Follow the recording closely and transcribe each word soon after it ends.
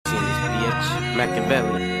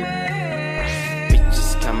Machiavelli.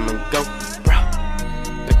 Bitches come and go, bro,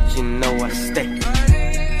 but you know I stay.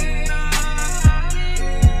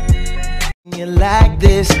 You like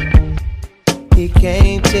this, he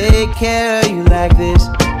can't take care of you like this.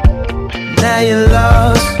 Now you're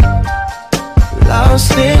lost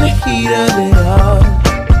in the heat of it all.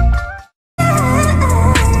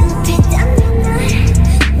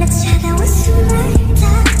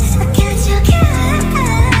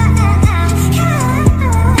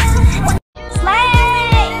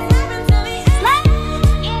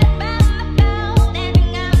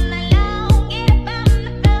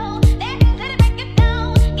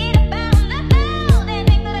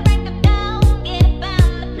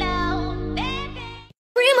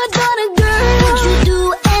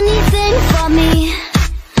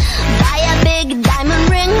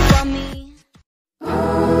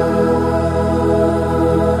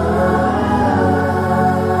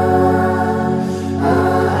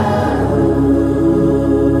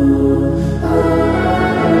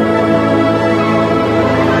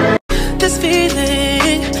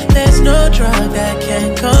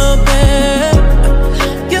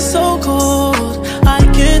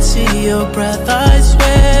 Your breath, I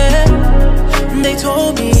swear. They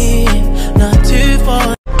told me not to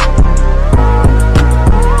fall.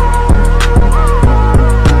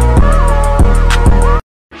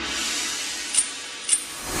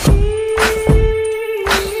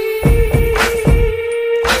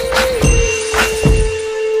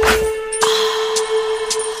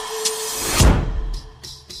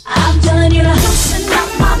 I'm done, you loosen up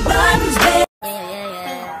my buttons, babe.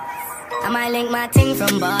 I might link my ting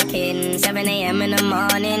from barking. 7 a.m. in the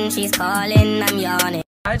morning, she's calling, I'm yawning.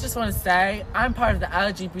 I just want to say, I'm part of the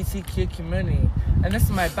LGBTQ community, and this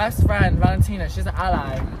is my best friend, Valentina. She's an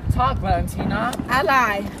ally. Talk, Valentina.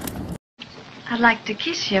 Ally. I'd like to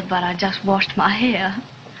kiss you, but I just washed my hair.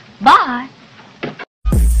 Bye.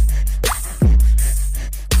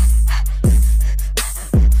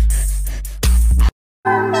 I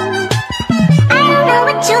don't know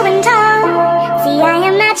what you've been told. See, I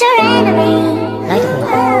am not your enemy.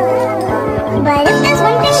 But if there's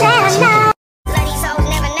one thing that I know, bloody souls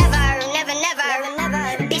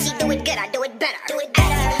never, bitch, you do it good, I do it better.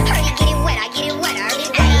 Her, you get it wet, I get it wetter.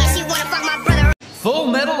 Hey, she wanna fuck my brother. Full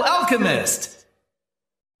Metal Alchemist.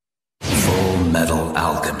 Full Metal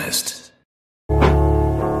Alchemist.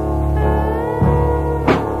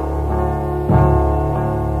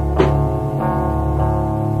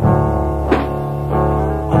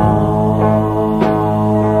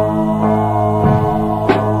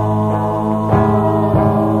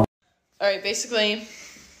 Alright, basically,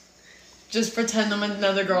 just pretend I'm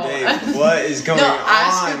another girl. Babe, what is going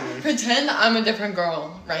on? Pretend I'm a different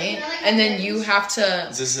girl, right? And then you have to,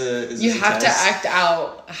 Is this you a have to test? act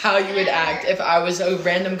out how you would act if I was a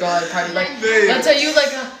random girl at a party. Like, Babe. let's say you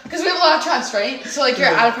like, because we have a lot of trust, right? So like, you're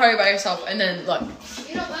at a party by yourself, and then look.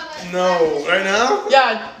 No, right now?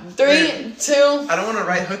 Yeah, 3, Babe. 2. I don't want to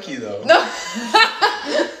write hooky though. No.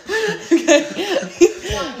 Okay.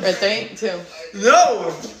 Right, 3, 2.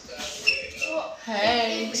 No!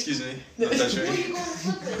 Hey. Excuse me. Don't touch me. Hey,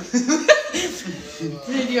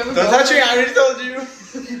 do you have a Don't girlfriend? touch me, I already told you.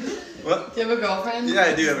 What? Do you have a girlfriend? Yeah,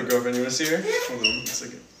 I do have a girlfriend. You want to see her? Hold on a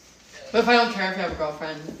second. But if I don't care if you have a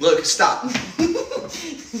girlfriend. Look, stop. I do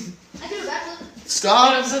a backflip. Stop.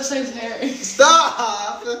 I have such nice hair.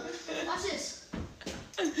 Stop. Watch this.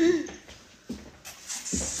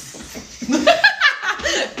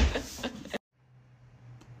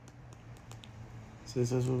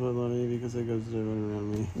 Successful but lonely because I ghosted everyone around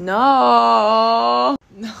me. No.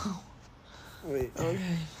 No. Wait.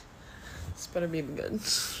 Okay. This better be good.